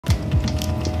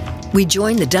We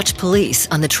join the Dutch police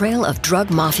on the trail of drug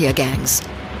mafia gangs.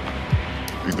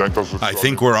 I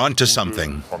think we're onto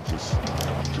something.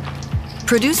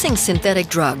 Producing synthetic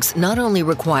drugs not only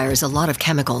requires a lot of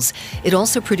chemicals, it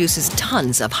also produces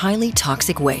tons of highly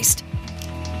toxic waste,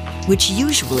 which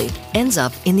usually ends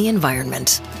up in the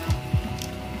environment.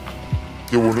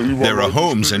 There are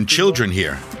homes and children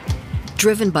here.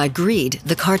 Driven by greed,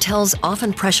 the cartels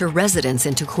often pressure residents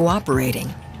into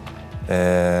cooperating.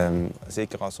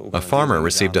 A farmer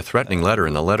received a threatening letter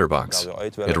in the letterbox.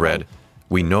 It read,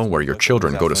 "We know where your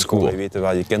children go to school."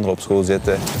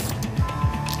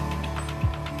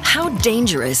 How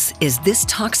dangerous is this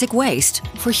toxic waste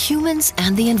for humans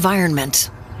and the environment?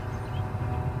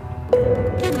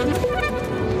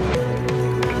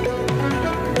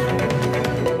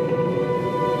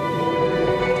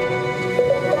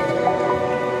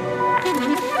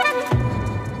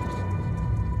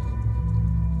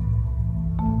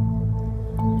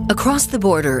 Across the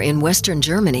border in Western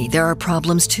Germany, there are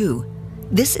problems too.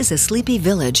 This is a sleepy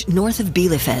village north of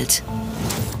Bielefeld.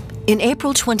 In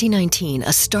April 2019,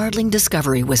 a startling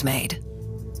discovery was made.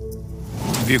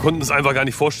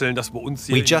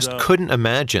 We just couldn't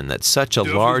imagine that such a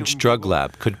large drug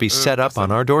lab could be set up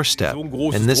on our doorstep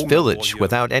in this village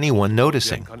without anyone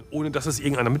noticing.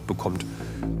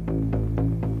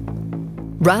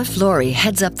 Ralph Laurie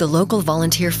heads up the local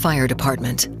volunteer fire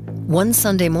department. One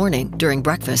Sunday morning, during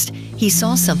breakfast, he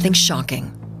saw something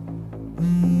shocking.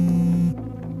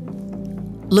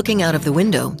 Looking out of the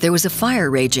window, there was a fire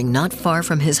raging not far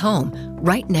from his home,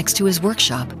 right next to his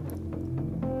workshop.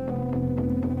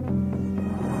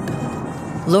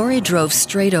 Laurie drove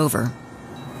straight over.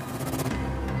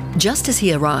 Just as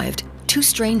he arrived, two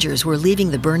strangers were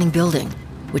leaving the burning building,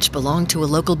 which belonged to a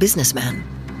local businessman.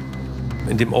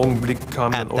 At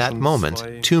that moment,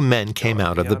 two men came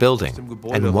out of the building,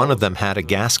 and one of them had a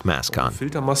gas mask on.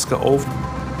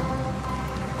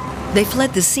 They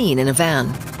fled the scene in a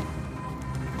van.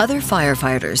 Other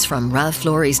firefighters from Ralph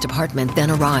Laurie's department then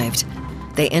arrived.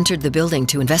 They entered the building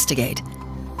to investigate.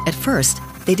 At first,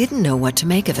 they didn't know what to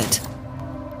make of it.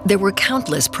 There were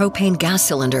countless propane gas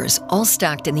cylinders, all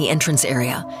stacked in the entrance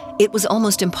area. It was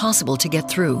almost impossible to get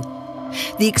through.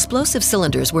 The explosive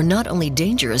cylinders were not only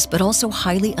dangerous, but also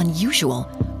highly unusual.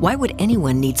 Why would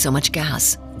anyone need so much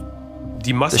gas?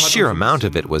 The sheer amount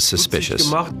of it was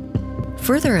suspicious.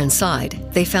 Further inside,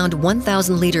 they found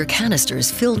 1,000-liter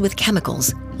canisters filled with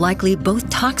chemicals, likely both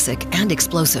toxic and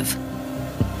explosive.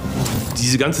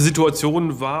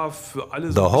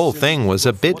 The whole thing was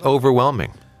a bit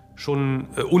overwhelming.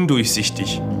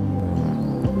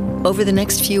 Over the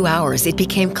next few hours, it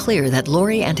became clear that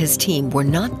Laurie and his team were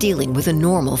not dealing with a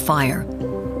normal fire.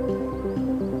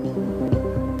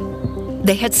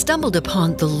 They had stumbled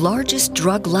upon the largest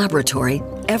drug laboratory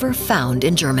ever found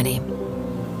in Germany.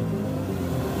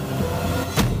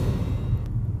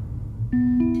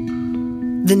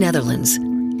 The Netherlands.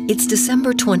 It's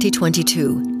December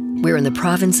 2022. We're in the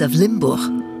province of Limburg.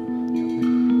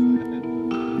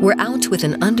 We're out with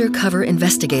an undercover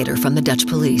investigator from the Dutch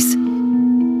police.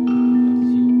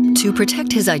 To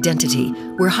protect his identity,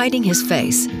 we're hiding his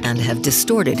face and have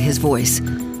distorted his voice.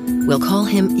 We'll call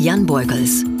him Jan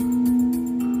Boykels.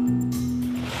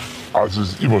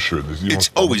 It's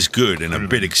always good and a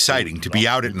bit exciting to be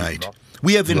out at night.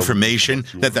 We have information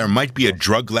that there might be a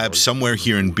drug lab somewhere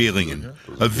here in Belingen,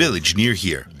 a village near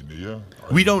here.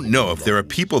 We don't know if there are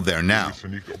people there now.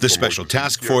 The special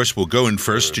task force will go in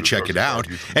first to check it out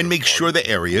and make sure the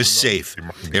area is safe.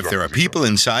 If there are people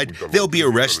inside, they'll be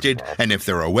arrested, and if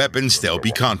there are weapons, they'll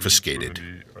be confiscated.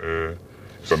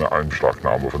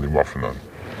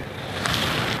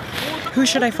 Who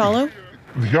should I follow?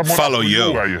 Follow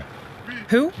Yo,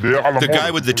 Who? the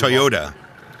guy with the Toyota.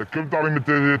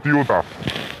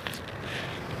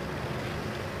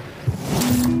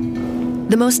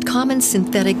 The most common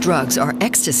synthetic drugs are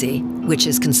ecstasy, which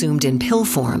is consumed in pill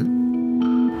form,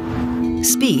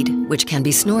 speed, which can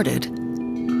be snorted,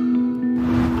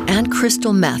 and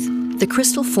crystal meth, the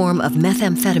crystal form of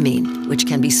methamphetamine, which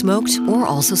can be smoked or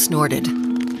also snorted.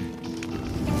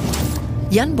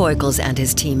 Jan Boykels and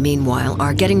his team, meanwhile,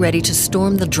 are getting ready to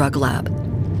storm the drug lab.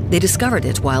 They discovered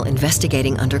it while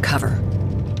investigating undercover.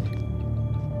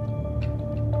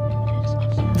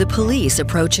 The police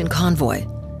approach in convoy.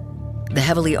 The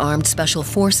heavily armed Special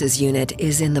Forces unit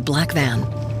is in the black van.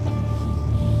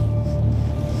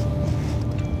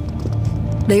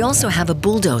 They also have a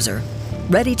bulldozer,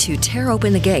 ready to tear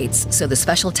open the gates so the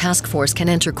Special Task Force can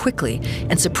enter quickly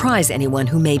and surprise anyone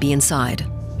who may be inside.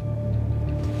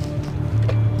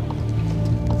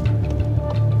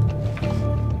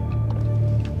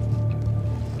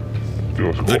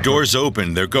 The door's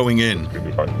open, they're going in.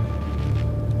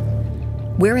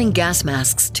 Wearing gas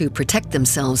masks to protect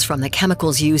themselves from the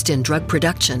chemicals used in drug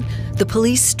production, the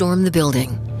police storm the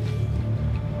building.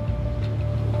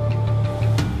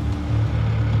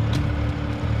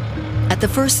 At the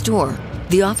first door,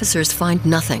 the officers find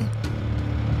nothing.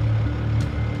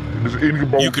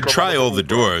 You could try all the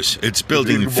doors. It's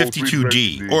building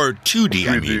 52D, or 2D,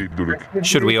 I mean.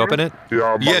 Should we open it?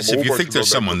 Yes, if you think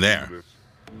there's someone there.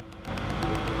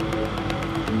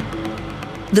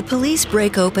 The police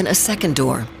break open a second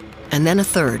door, and then a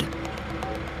third.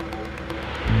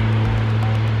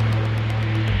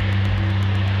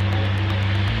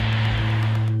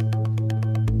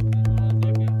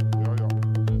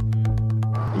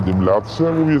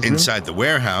 Inside the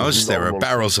warehouse, there are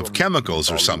barrels of chemicals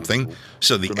or something,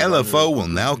 so the LFO will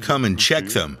now come and check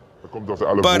them.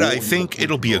 But I think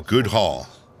it'll be a good haul.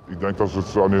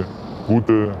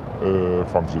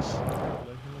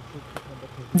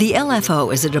 The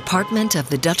LFO is a department of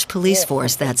the Dutch police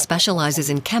force that specializes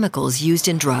in chemicals used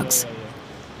in drugs.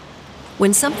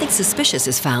 When something suspicious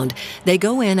is found, they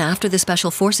go in after the Special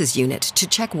Forces unit to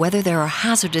check whether there are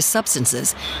hazardous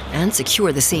substances and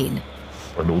secure the scene.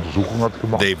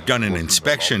 They've done an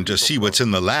inspection to see what's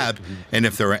in the lab and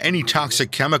if there are any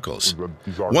toxic chemicals.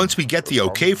 Once we get the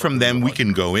okay from them, we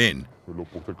can go in.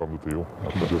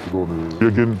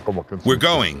 We're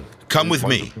going. Come with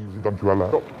me.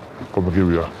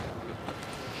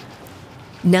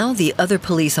 Now the other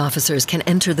police officers can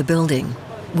enter the building.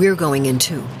 We're going in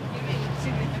too.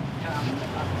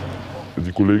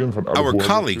 Our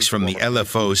colleagues from the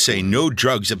LFO say no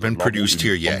drugs have been produced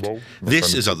here yet.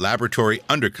 This is a laboratory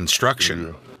under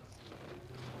construction.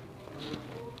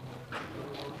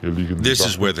 This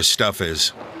is where the stuff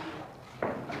is.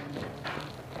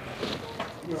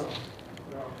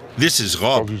 This is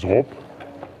Rob.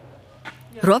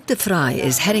 Rob de Vrij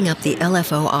is heading up the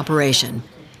LFO operation.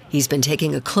 He's been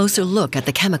taking a closer look at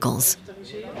the chemicals.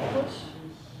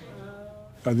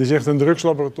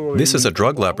 This is a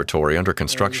drug laboratory under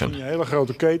construction.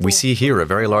 We see here a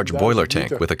very large boiler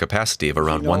tank with a capacity of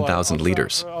around 1,000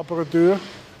 liters.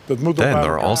 Then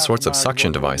there are all sorts of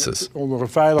suction devices.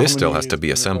 This still has to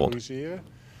be assembled.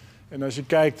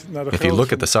 If you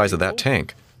look at the size of that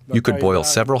tank, you could boil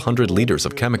several hundred liters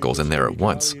of chemicals in there at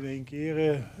once.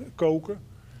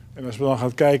 Now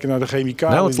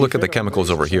let's look at the chemicals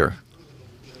over here.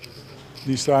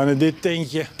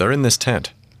 They're in this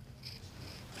tent.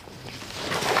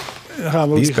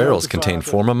 These barrels contain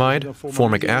formamide,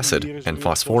 formic acid, and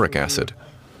phosphoric acid.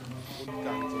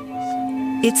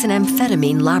 It's an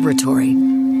amphetamine laboratory,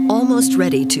 almost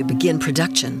ready to begin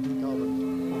production.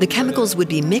 The chemicals would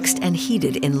be mixed and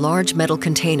heated in large metal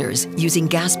containers using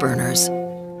gas burners.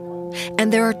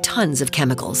 And there are tons of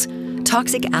chemicals,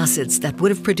 toxic acids that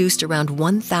would have produced around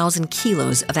 1,000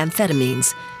 kilos of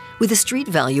amphetamines, with a street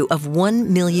value of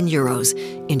 1 million euros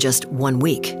in just 1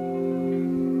 week.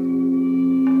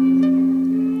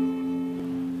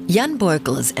 Jan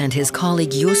Boykels and his colleague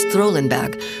Joost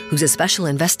Trollenberg, who's a special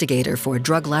investigator for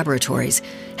drug laboratories,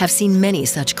 have seen many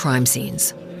such crime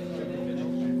scenes.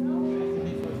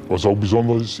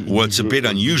 What's a bit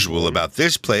unusual about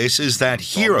this place is that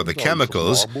here are the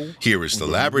chemicals, here is the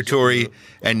laboratory,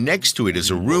 and next to it is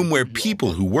a room where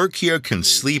people who work here can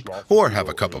sleep or have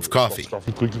a cup of coffee.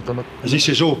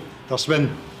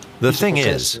 The thing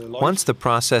is, once the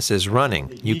process is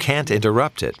running, you can't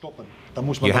interrupt it.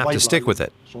 You have to stick with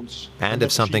it. And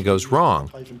if something goes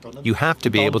wrong, you have to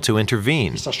be able to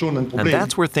intervene. And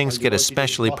that's where things get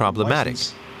especially problematic,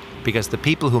 because the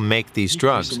people who make these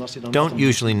drugs don't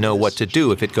usually know what to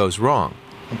do if it goes wrong.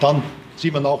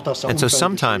 And so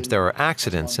sometimes there are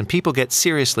accidents and people get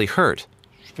seriously hurt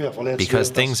because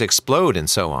things explode and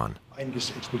so on.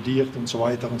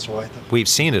 We've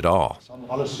seen it all.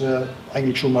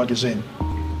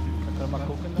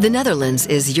 The Netherlands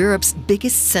is Europe's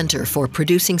biggest center for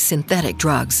producing synthetic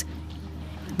drugs.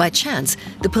 By chance,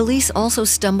 the police also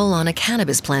stumble on a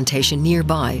cannabis plantation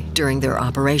nearby during their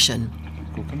operation.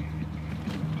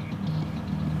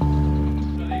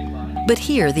 But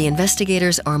here, the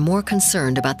investigators are more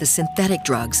concerned about the synthetic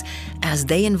drugs, as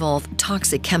they involve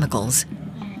toxic chemicals.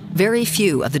 Very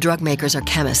few of the drug makers are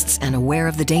chemists and aware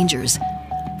of the dangers.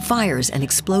 Fires and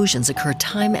explosions occur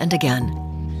time and again.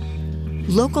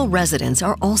 Local residents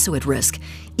are also at risk,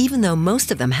 even though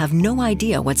most of them have no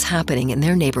idea what's happening in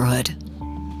their neighborhood.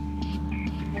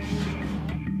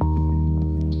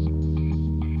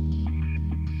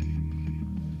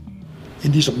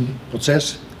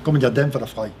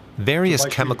 Various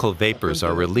chemical vapors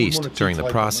are released during the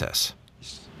process.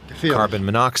 Carbon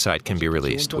monoxide can be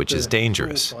released, which is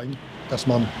dangerous.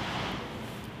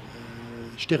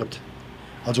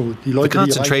 The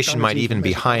concentration might even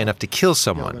be high enough to kill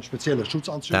someone.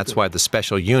 That's why the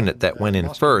special unit that went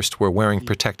in first were wearing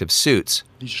protective suits.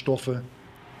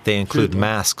 They include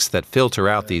masks that filter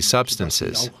out these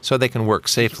substances so they can work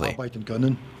safely.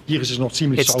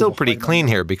 It's still pretty clean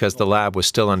here because the lab was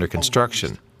still under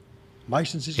construction.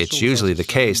 It's usually the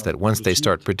case that once they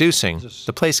start producing,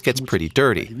 the place gets pretty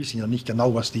dirty.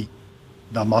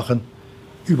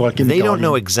 They don't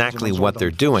know exactly what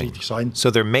they're doing, so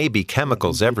there may be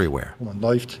chemicals everywhere.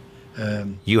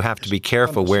 You have to be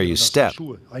careful where you step,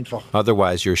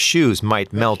 otherwise your shoes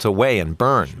might melt away and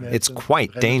burn. It's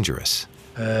quite dangerous.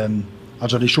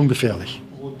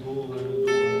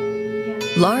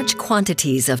 Large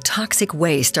quantities of toxic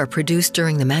waste are produced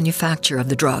during the manufacture of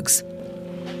the drugs.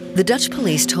 The Dutch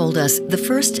police told us the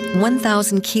first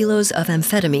 1,000 kilos of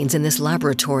amphetamines in this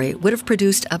laboratory would have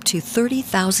produced up to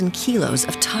 30,000 kilos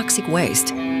of toxic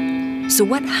waste. So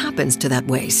what happens to that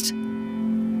waste?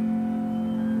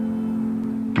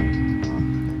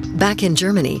 Back in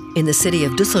Germany, in the city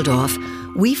of Düsseldorf,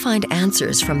 we find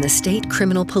answers from the state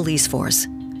criminal police force.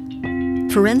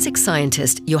 Forensic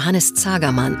scientist Johannes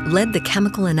Zagermann led the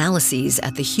chemical analyses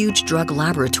at the huge drug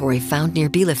laboratory found near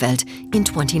Bielefeld in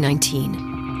 2019.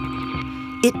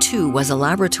 It too was a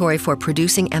laboratory for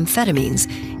producing amphetamines,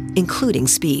 including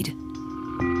speed.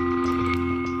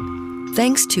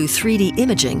 Thanks to 3D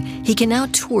imaging, he can now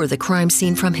tour the crime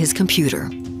scene from his computer.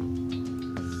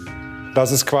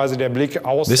 This is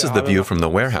the view from the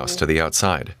warehouse to the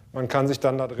outside.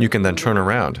 You can then turn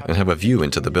around and have a view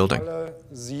into the building.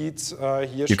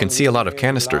 You can see a lot of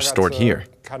canisters stored here,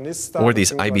 or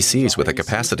these IBCs with a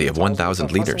capacity of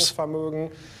 1,000 liters.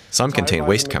 Some contain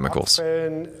waste chemicals.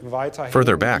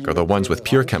 Further back are the ones with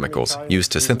pure chemicals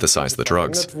used to synthesize the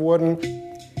drugs.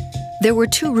 There were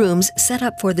 2 rooms set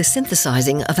up for the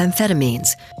synthesizing of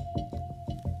amphetamines.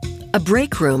 A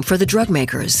break room for the drug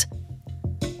makers.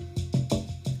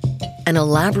 An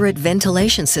elaborate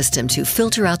ventilation system to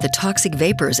filter out the toxic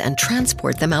vapors and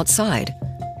transport them outside.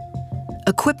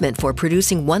 Equipment for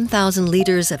producing 1,000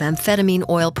 liters of amphetamine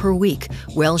oil per week,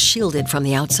 well shielded from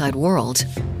the outside world.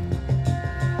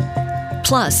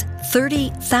 Plus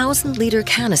 30,000-liter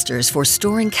canisters for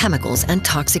storing chemicals and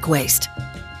toxic waste.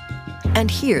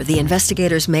 And here the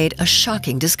investigators made a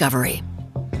shocking discovery.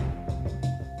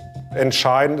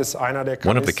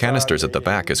 One of the canisters at the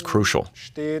back is crucial.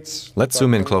 Let's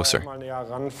zoom in closer.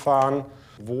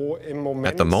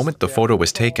 At the moment the photo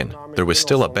was taken, there was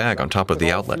still a bag on top of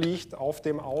the outlet.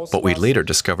 But we later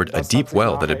discovered a deep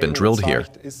well that had been drilled here,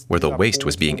 where the waste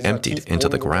was being emptied into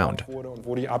the ground.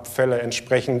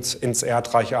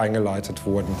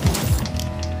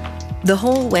 The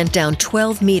hole went down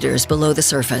 12 meters below the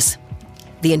surface.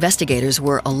 The investigators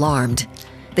were alarmed.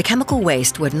 The chemical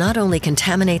waste would not only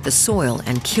contaminate the soil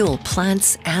and kill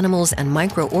plants, animals, and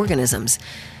microorganisms.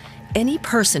 Any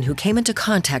person who came into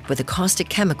contact with the caustic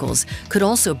chemicals could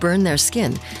also burn their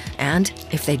skin, and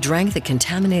if they drank the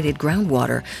contaminated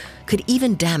groundwater, could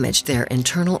even damage their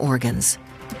internal organs.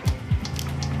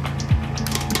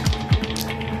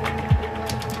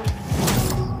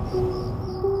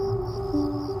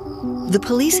 The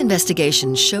police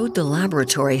investigation showed the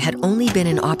laboratory had only been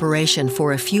in operation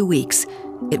for a few weeks.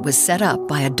 It was set up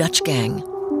by a Dutch gang.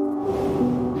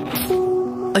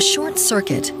 A short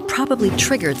circuit probably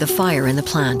triggered the fire in the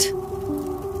plant.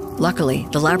 Luckily,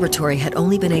 the laboratory had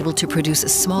only been able to produce a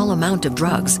small amount of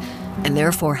drugs and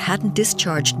therefore hadn't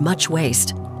discharged much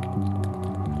waste.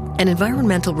 An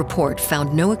environmental report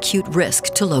found no acute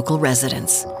risk to local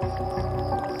residents.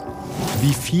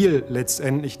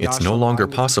 It's no longer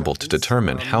possible to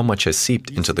determine how much has seeped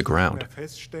into the ground.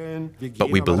 But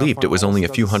we believed it was only a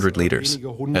few hundred liters,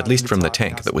 at least from the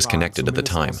tank that was connected at the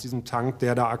time.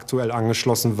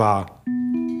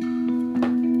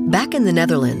 Back in the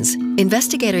Netherlands,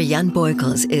 investigator Jan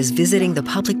Boykels is visiting the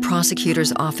public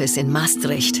prosecutor's office in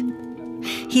Maastricht.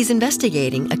 He's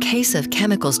investigating a case of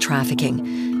chemicals trafficking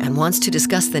and wants to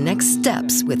discuss the next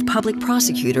steps with public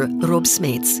prosecutor Rob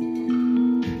Smeets.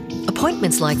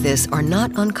 Appointments like this are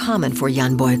not uncommon for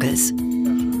Jan Boykels.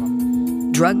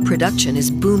 Drug production is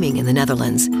booming in the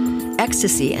Netherlands.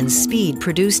 Ecstasy and speed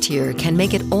produced here can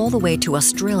make it all the way to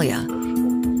Australia.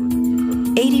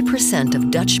 80% of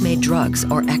Dutch-made drugs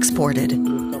are exported.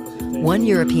 One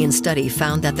European study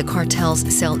found that the cartels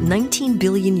sell 19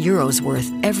 billion euros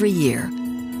worth every year.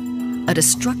 A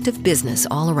destructive business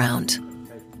all around.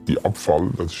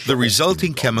 The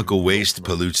resulting chemical waste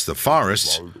pollutes the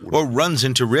forests or runs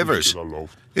into rivers.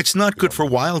 It's not good for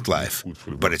wildlife,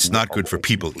 but it's not good for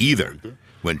people either.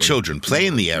 When children play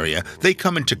in the area, they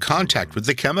come into contact with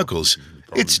the chemicals.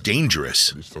 It's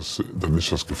dangerous.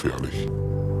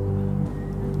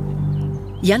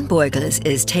 Jan Boykels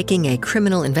is taking a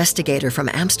criminal investigator from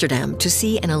Amsterdam to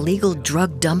see an illegal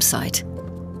drug dump site.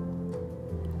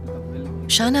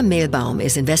 Shanna Mehlbaum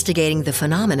is investigating the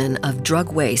phenomenon of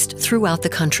drug waste throughout the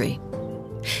country.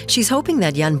 She's hoping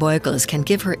that Jan Boykels can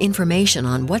give her information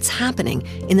on what's happening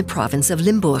in the province of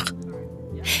Limburg.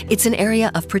 It's an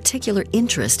area of particular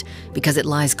interest because it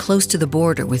lies close to the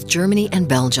border with Germany and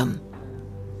Belgium.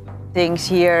 Things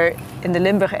here in the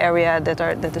Limburg area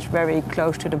that is very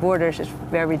close to the borders is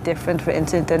very different, for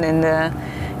instance, than in the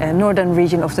northern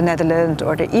region of the Netherlands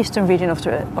or the eastern region of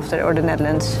the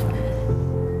Netherlands.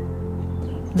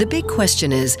 The big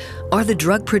question is, are the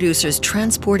drug producers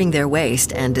transporting their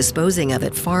waste and disposing of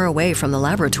it far away from the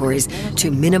laboratories to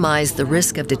minimize the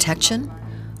risk of detection?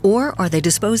 Or are they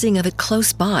disposing of it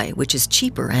close by, which is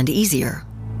cheaper and easier?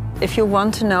 If you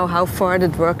want to know how far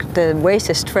the waste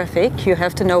is trafficked, you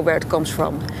have to know where it comes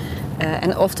from.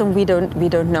 And often we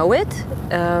don't know it.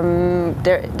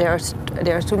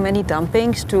 There are too many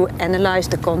dumpings to analyze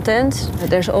the contents.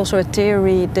 There's also a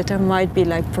theory that there might be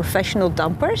like professional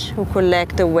dumpers who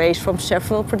collect the waste from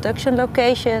several production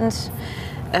locations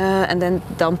and then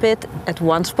dump it at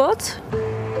one spot.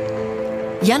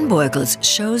 Jan Boykels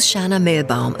shows Shanna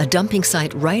Mehlbaum a dumping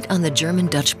site right on the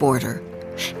German-Dutch border,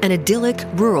 an idyllic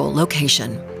rural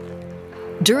location.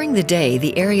 During the day,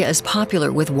 the area is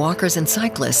popular with walkers and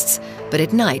cyclists, but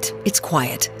at night, it's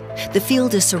quiet. The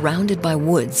field is surrounded by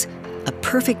woods, a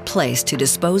perfect place to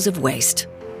dispose of waste.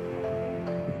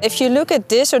 If you look at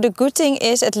this, so the good thing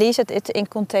is at least that it's in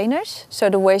containers, so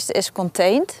the waste is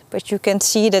contained, but you can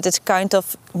see that it's kind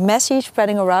of messy,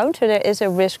 spreading around, so there is a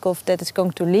risk of that it's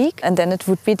going to leak, and then it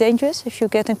would be dangerous if you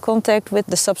get in contact with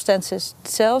the substances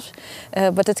themselves,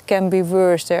 but it can be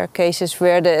worse. There are cases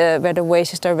where the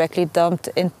waste is directly dumped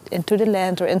into the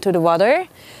land or into the water,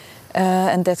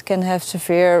 and that can have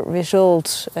severe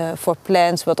results for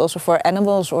plants, but also for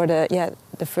animals or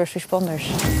the first responders.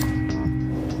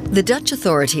 The Dutch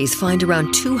authorities find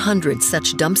around 200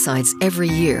 such dump sites every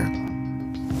year.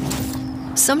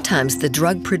 Sometimes the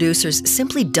drug producers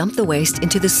simply dump the waste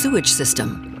into the sewage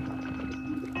system.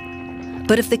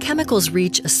 But if the chemicals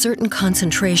reach a certain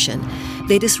concentration,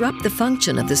 they disrupt the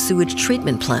function of the sewage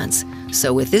treatment plants.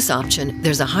 So with this option,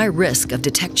 there's a high risk of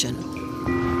detection.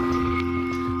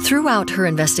 Throughout her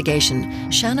investigation,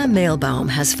 Shanna Mehlbaum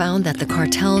has found that the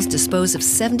cartels dispose of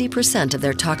 70% of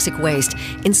their toxic waste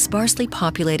in sparsely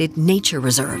populated nature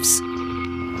reserves.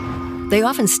 They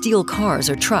often steal cars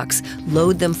or trucks,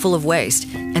 load them full of waste,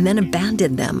 and then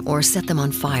abandon them or set them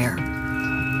on fire.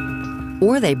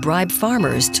 Or they bribe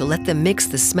farmers to let them mix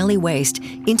the smelly waste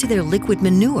into their liquid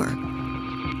manure.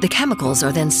 The chemicals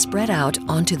are then spread out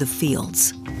onto the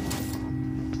fields.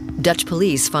 Dutch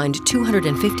police find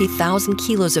 250,000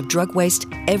 kilos of drug waste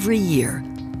every year.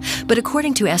 But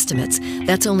according to estimates,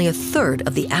 that's only a third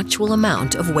of the actual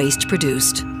amount of waste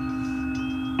produced.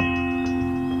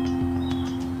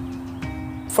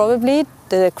 Probably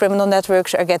the criminal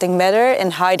networks are getting better in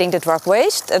hiding the drug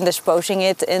waste and disposing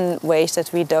it in ways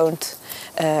that we don't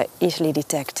easily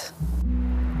detect.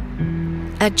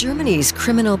 At Germany's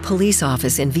criminal police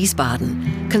office in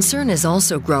Wiesbaden, concern is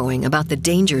also growing about the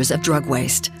dangers of drug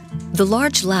waste. The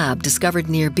large lab discovered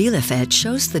near Bielefeld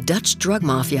shows the Dutch drug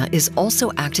mafia is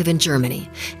also active in Germany,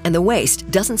 and the waste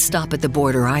doesn't stop at the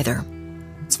border either.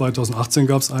 In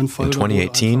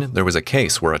 2018, there was a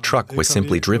case where a truck was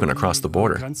simply driven across the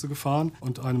border. A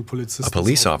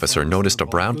police officer noticed a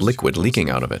brown liquid leaking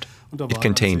out of it. It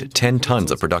contained 10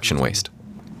 tons of production waste.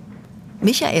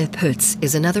 Michael Pütz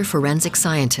is another forensic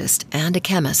scientist and a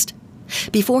chemist.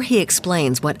 Before he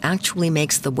explains what actually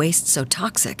makes the waste so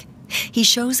toxic, he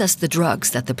shows us the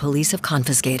drugs that the police have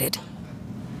confiscated.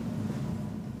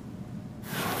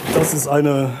 This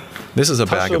is a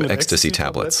bag of ecstasy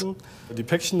tablets.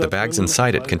 The bags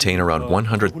inside it contain around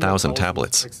 100,000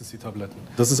 tablets.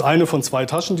 This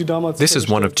is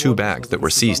one of 2 bags that were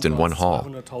seized in one haul,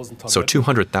 so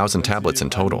 200,000 tablets in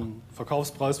total.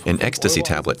 An ecstasy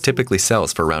tablet typically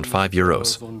sells for around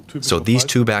 €5, so these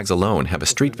 2 bags alone have a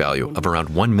street value of around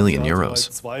 €1 million.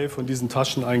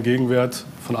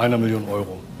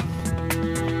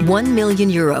 1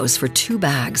 million euros for 2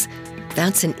 bags.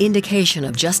 That's an indication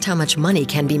of just how much money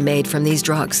can be made from these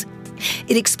drugs.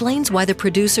 It explains why the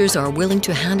producers are willing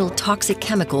to handle toxic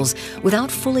chemicals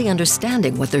without fully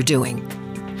understanding what they're doing.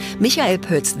 Michael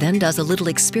Pütz then does a little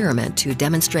experiment to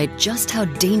demonstrate just how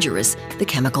dangerous the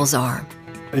chemicals are.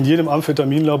 In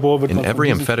every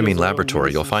amphetamine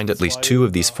laboratory, you'll find at least 2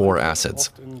 of these 4 acids,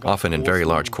 often in very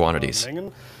large quantities.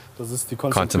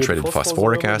 concentrated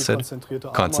phosphoric acid,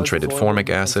 concentrated formic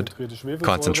acid,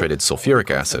 concentrated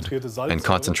sulfuric acid, and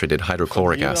concentrated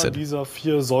hydrochloric acid.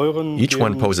 Each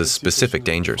one poses specific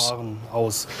dangers.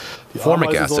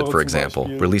 Formic acid, for example,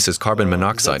 releases carbon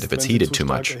monoxide if it's heated too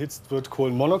much.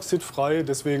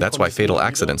 That's why fatal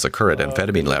accidents occur at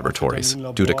amphetamine laboratories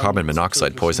due to carbon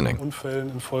monoxide poisoning.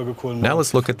 Now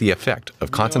let's look at the effect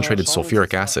of concentrated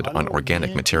sulfuric acid on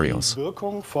organic materials.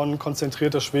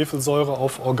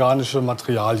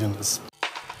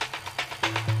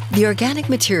 The organic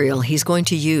material he's going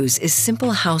to use is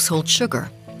simple household sugar.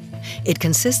 It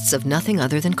consists of nothing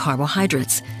other than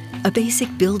carbohydrates, a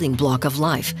basic building block of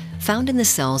life found in the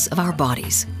cells of our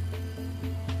bodies.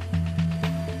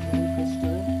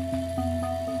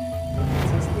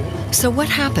 So what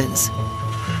happens?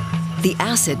 The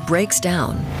acid breaks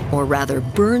down, or rather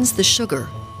burns the sugar,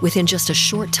 within just a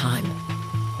short time.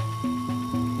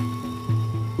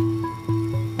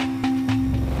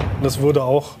 This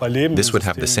would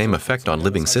have the same effect on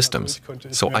living systems,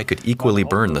 so I could equally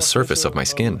burn the surface of my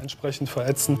skin.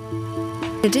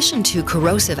 In addition to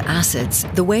corrosive acids,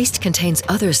 the waste contains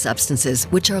other substances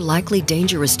which are likely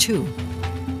dangerous too.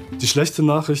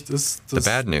 The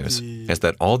bad news is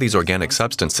that all these organic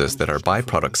substances that are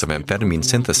byproducts of amphetamine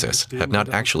synthesis have not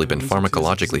actually been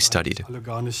pharmacologically studied.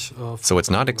 So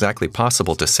it's not exactly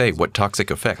possible to say what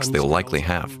toxic effects they'll likely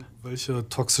have.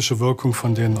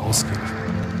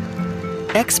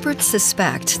 Experts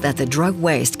suspect that the drug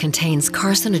waste contains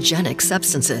carcinogenic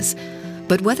substances,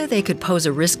 but whether they could pose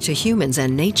a risk to humans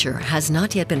and nature has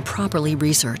not yet been properly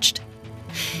researched.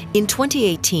 In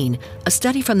 2018, a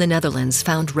study from the Netherlands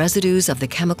found residues of the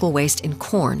chemical waste in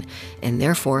corn, and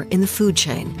therefore in the food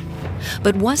chain.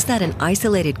 But was that an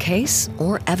isolated case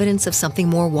or evidence of something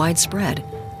more widespread?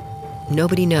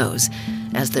 Nobody knows,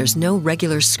 as there's no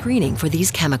regular screening for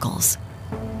these chemicals.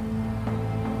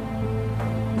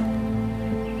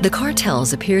 The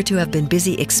cartels appear to have been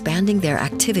busy expanding their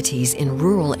activities in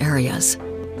rural areas.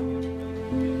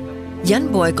 Jan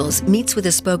Boykels meets with a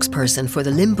spokesperson for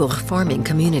the Limburg farming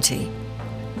community.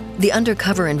 The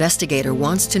undercover investigator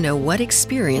wants to know what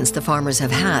experience the farmers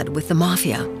have had with the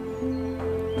mafia.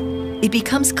 It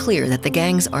becomes clear that the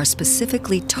gangs are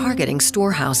specifically targeting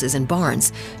storehouses and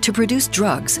barns to produce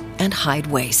drugs and hide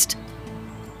waste.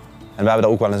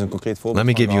 Let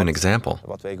me give you an example.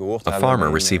 A farmer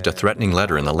received a threatening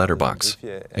letter in the letterbox.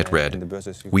 It read,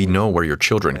 "We know where your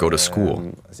children go to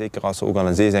school."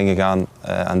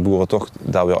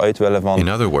 In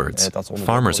other words,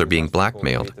 farmers are being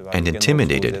blackmailed and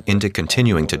intimidated into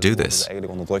continuing to do this,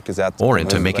 or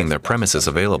into making their premises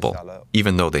available,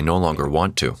 even though they no longer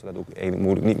want to.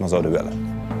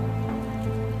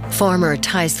 Farmer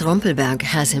Thijs Rompelberg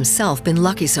has himself been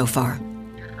lucky so far.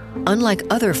 Unlike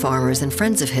other farmers and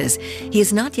friends of his, he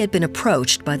has not yet been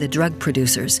approached by the drug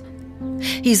producers.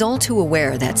 He's all too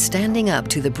aware that standing up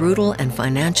to the brutal and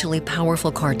financially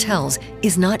powerful cartels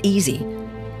is not easy.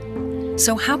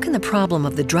 So how can the problem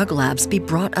of the drug labs be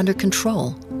brought under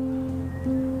control?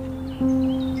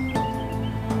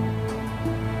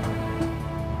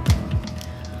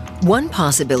 One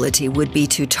possibility would be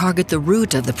to target the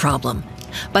root of the problem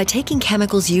by taking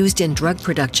chemicals used in drug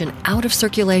production out of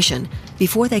circulation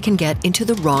before they can get into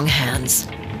the wrong hands.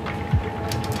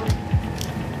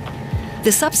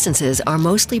 The substances are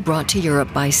mostly brought to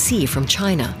Europe by sea from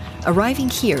China, arriving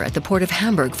here at the port of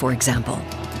Hamburg, for example.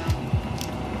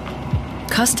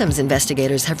 Customs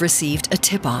investigators have received a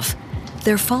tip-off.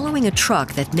 They're following a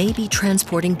truck that may be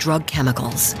transporting drug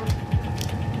chemicals.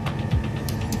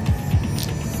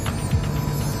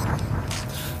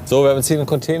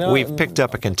 We've picked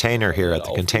up a container here at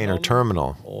the container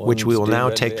terminal, which we will now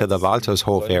take to the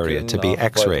Waltershof area to be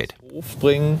X-rayed.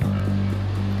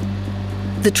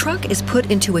 The truck is put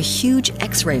into a huge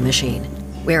X-ray machine,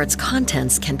 where its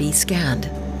contents can be scanned.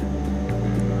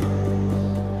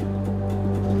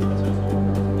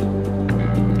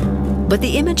 But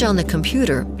the image on the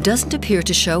computer doesn't appear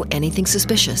to show anything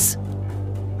suspicious.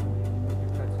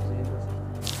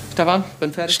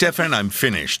 Stefan, I'm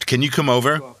finished. Can you come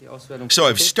over? So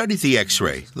I've studied the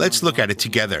X-ray. Let's look at it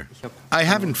together. I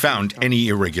haven't found any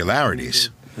irregularities.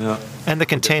 And the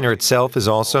container itself is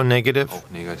also negative?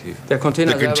 The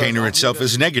container itself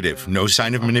is negative. No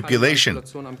sign of manipulation.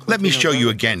 Let me show you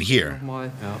again here.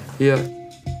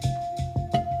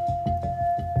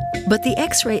 But the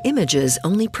X-ray images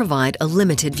only provide a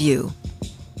limited view.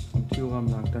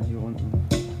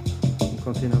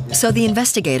 So the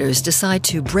investigators decide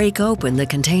to break open the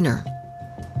container.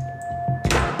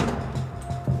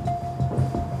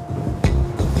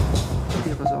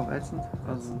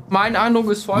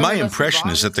 My impression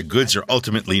is that the goods are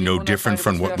ultimately no different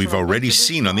from what we've already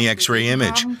seen on the X-ray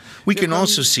image. We can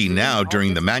also see now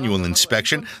during the manual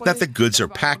inspection that the goods are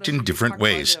packed in different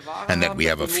ways, and that we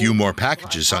have a few more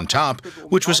packages on top,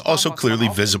 which was also clearly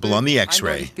visible on the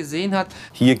X-ray.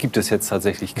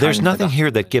 There's nothing here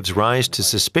that gives rise to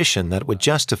suspicion that would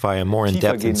justify a more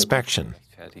in-depth inspection.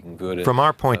 From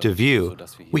our point of view,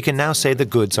 we can now say the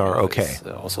goods are okay.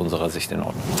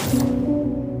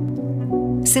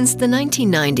 Since the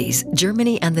 1990s,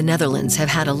 Germany and the Netherlands have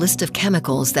had a list of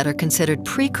chemicals that are considered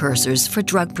precursors for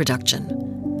drug production.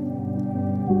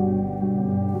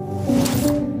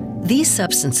 These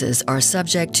substances are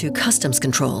subject to customs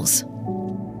controls.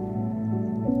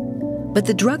 But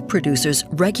the drug producers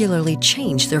regularly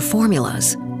change their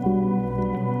formulas.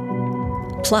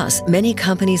 Plus, many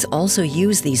companies also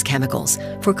use these chemicals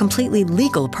for completely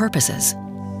legal purposes.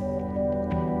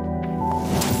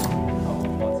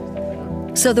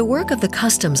 So the work of the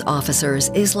customs officers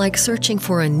is like searching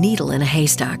for a needle in a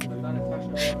haystack.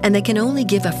 And they can only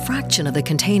give a fraction of the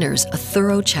containers a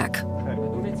thorough check.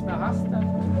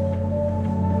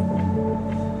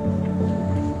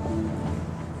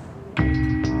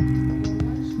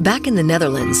 Back in the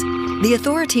Netherlands, the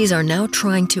authorities are now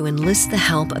trying to enlist the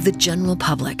help of the general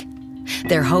public.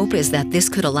 Their hope is that this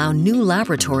could allow new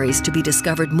laboratories to be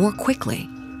discovered more quickly.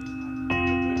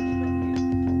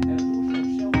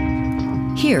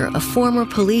 Here, a former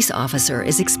police officer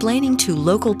is explaining to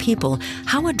local people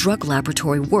how a drug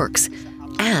laboratory works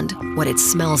and what it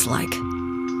smells like.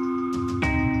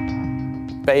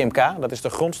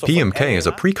 PMK is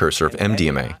a precursor of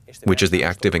MDMA, which is the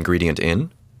active ingredient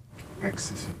in?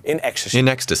 In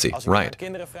ecstasy, right.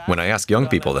 When I ask young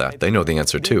people that, they know the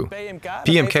answer too.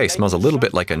 PMK smells a little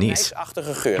bit like anise.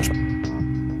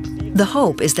 The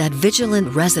hope is that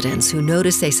vigilant residents who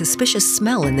notice a suspicious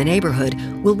smell in the neighborhood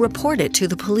will report it to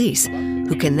the police,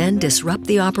 who can then disrupt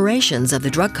the operations of the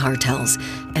drug cartels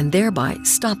and thereby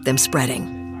stop them spreading.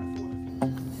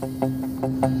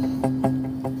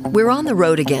 We're on the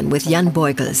road again with Jan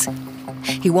Boykels.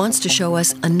 He wants to show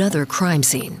us another crime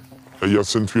scene.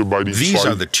 These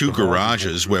are the two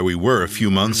garages where we were a few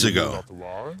months ago.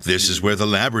 This is where the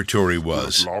laboratory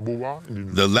was.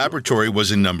 The laboratory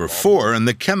was in number 4 and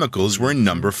the chemicals were in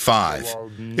number 5.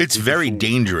 It's very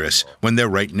dangerous when they're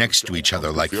right next to each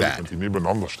other like that.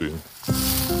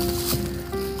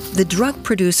 The drug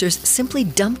producers simply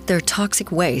dumped their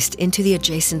toxic waste into the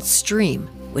adjacent stream,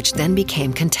 which then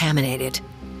became contaminated.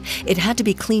 It had to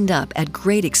be cleaned up at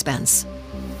great expense.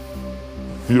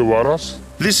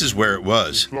 This is where it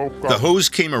was. The hose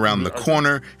came around the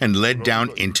corner and led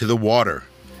down into the water.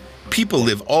 People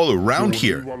live all around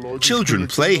here. Children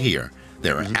play here.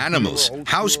 There are animals,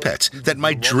 house pets, that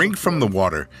might drink from the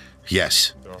water.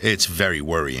 Yes, it's very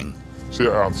worrying.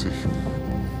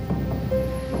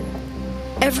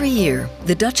 Every year,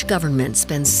 the Dutch government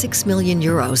spends €6 million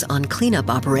on cleanup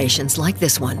operations like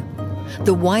this one.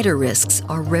 The wider risks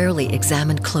are rarely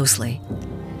examined closely.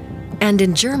 And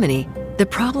in Germany, the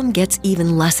problem gets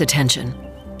even less attention.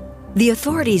 The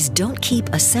authorities don't keep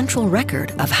a central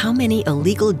record of how many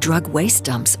illegal drug waste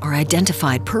dumps are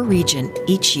identified per region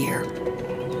each year.